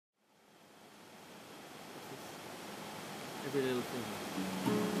Every little thing.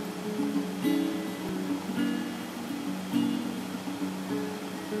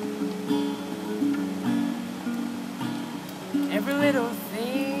 Every little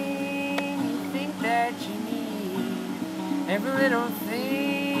thing you think that you need. Every little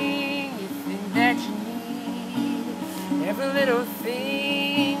thing you think that you need. Every little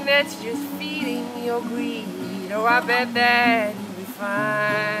thing that's just feeding your greed. Oh, I bet that you'll be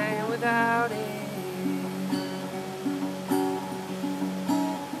fine without it.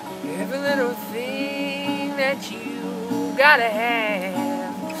 Every little thing that you gotta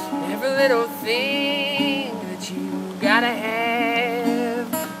have. Every little thing that you gotta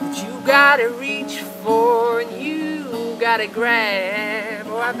have, that you gotta reach for and you gotta grab.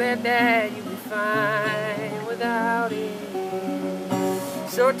 Oh, I bet that you'll be fine without it.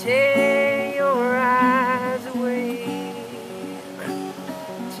 So tear your eyes away.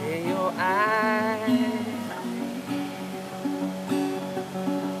 Tear your eyes.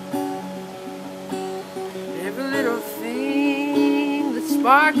 Every little thing that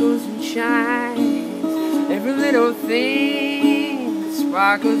sparkles and shines. Every little thing that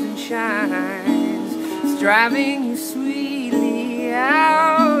sparkles and shines is driving you sweetly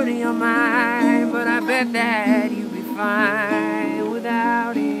out of your mind. But I bet that you'll be fine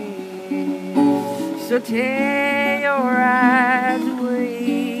without it. So tear your eyes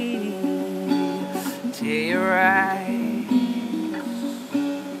away. Tear your eyes.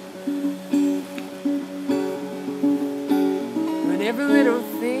 But every little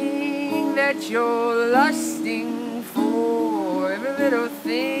thing that you're lusting for, every little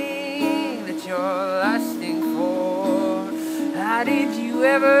thing that you're lusting for, how did you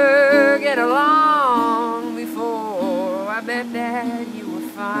ever get along before? I bet that you were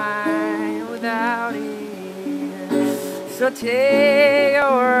fine without it. So tear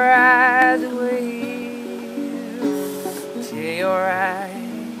your eyes away. Tear your eyes.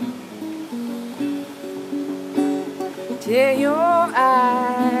 Tear your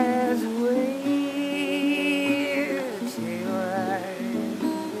eyes away. Tear your eyes.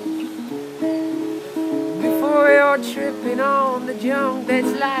 Before you're tripping on the junk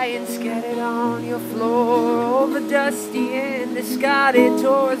that's lying scattered on your floor, all the dusty and discarded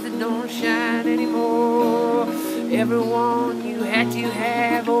toys that don't shine anymore. Everyone you had to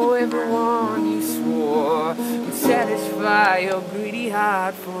have, oh, everyone you swore would satisfy your greedy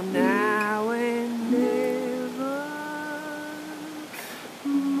heart for now and then.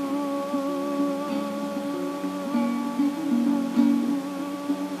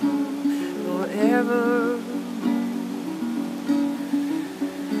 Forever,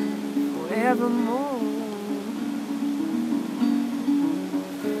 forevermore,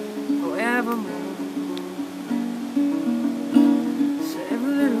 forevermore. So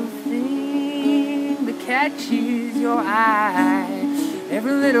every little thing that catches your eye,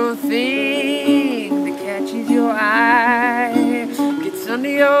 every little thing that catches your eye gets under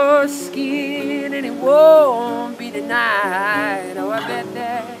your skin and it won't be denied. Oh, I bet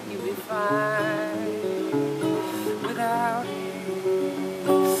that you'll be fine without it.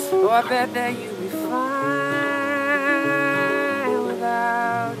 Oh, I bet that you